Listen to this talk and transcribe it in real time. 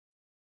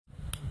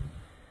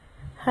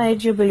Hi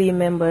Jubilee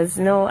members.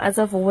 Now, as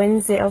of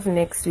Wednesday of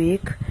next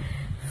week,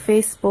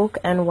 Facebook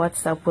and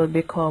WhatsApp will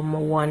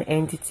become one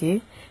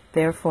entity.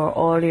 Therefore,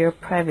 all your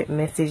private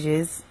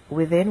messages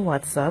within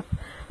WhatsApp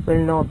will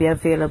now be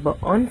available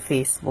on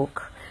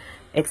Facebook,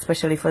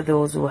 especially for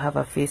those who have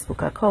a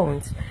Facebook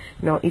account.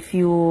 Now, if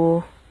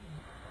you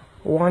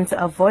want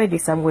to avoid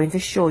this, I'm going to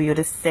show you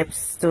the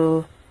steps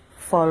to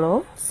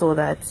follow so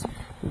that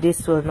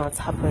this will not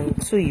happen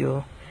to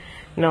you.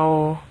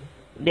 Now,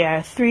 there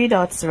are three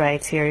dots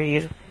right here.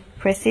 You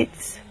press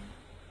it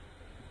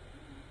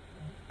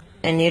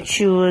and you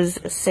choose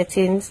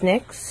settings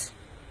next.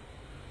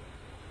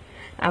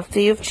 After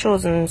you've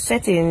chosen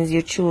settings,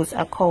 you choose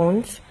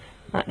account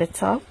at the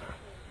top,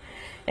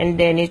 and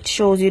then it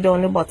shows you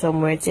down the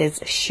bottom where it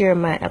says share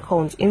my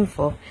account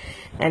info,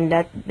 and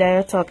that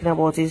they're talking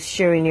about is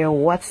sharing your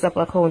WhatsApp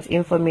account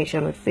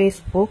information with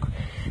Facebook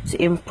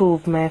to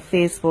improve my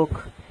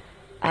Facebook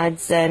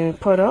ads and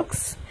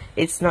products.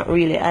 It's not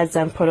really ads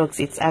and products,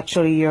 it's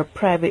actually your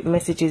private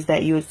messages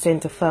that you would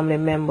send to family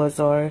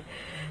members or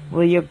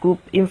with your group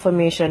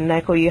information,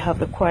 like how you have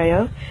the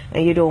choir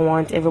and you don't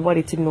want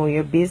everybody to know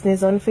your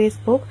business on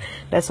Facebook.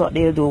 That's what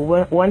they'll do.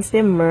 Once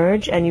they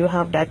merge and you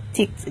have that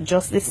ticked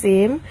just the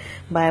same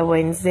by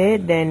Wednesday,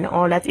 then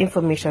all that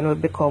information will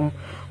become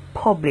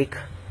public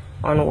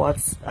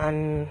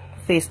on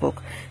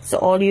Facebook. So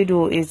all you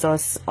do is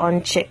just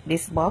uncheck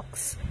this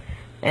box,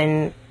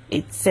 and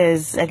it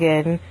says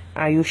again,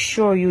 are you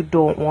sure you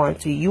don't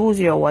want to use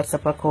your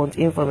WhatsApp account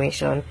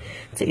information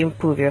to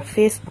improve your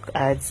Facebook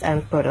ads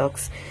and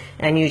products?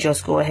 And you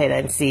just go ahead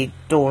and say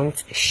don't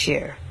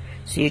share.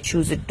 So you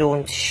choose the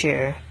don't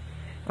share.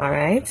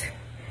 Alright,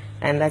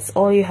 and that's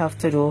all you have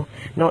to do.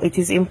 Now, it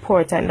is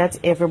important that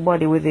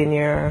everybody within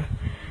your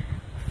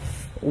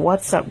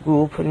WhatsApp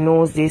group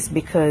knows this,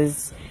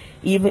 because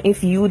even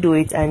if you do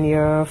it and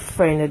your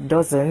friend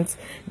doesn't,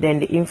 then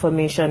the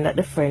information that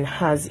the friend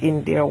has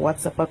in their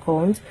WhatsApp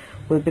account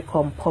will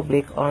become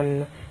public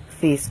on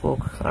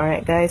Facebook.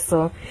 Alright guys,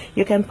 so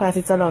you can pass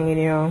it along in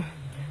your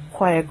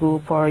choir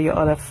group or your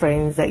other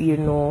friends that you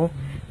know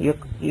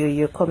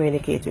you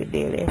communicate with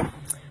daily.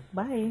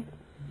 Bye.